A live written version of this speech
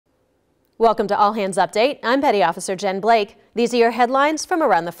Welcome to All Hands Update. I'm Petty Officer Jen Blake. These are your headlines from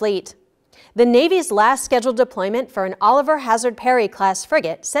around the fleet. The Navy's last scheduled deployment for an Oliver Hazard Perry-class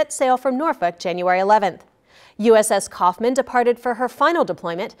frigate set sail from Norfolk January 11th. USS Kaufman departed for her final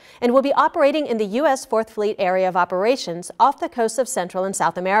deployment and will be operating in the U.S. 4th Fleet Area of Operations off the coast of Central and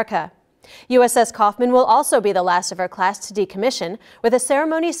South America. USS Kaufman will also be the last of her class to decommission, with a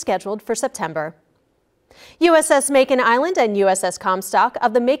ceremony scheduled for September. USS Makin Island and USS Comstock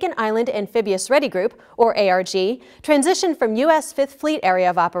of the Makin Island Amphibious Ready Group, or ARG, transitioned from U.S. 5th Fleet Area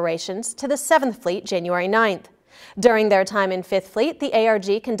of Operations to the 7th Fleet January 9th. During their time in 5th Fleet, the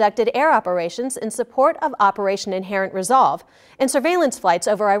ARG conducted air operations in support of Operation Inherent Resolve and surveillance flights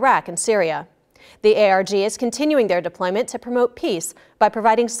over Iraq and Syria. The ARG is continuing their deployment to promote peace by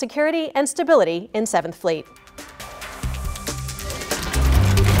providing security and stability in 7th Fleet.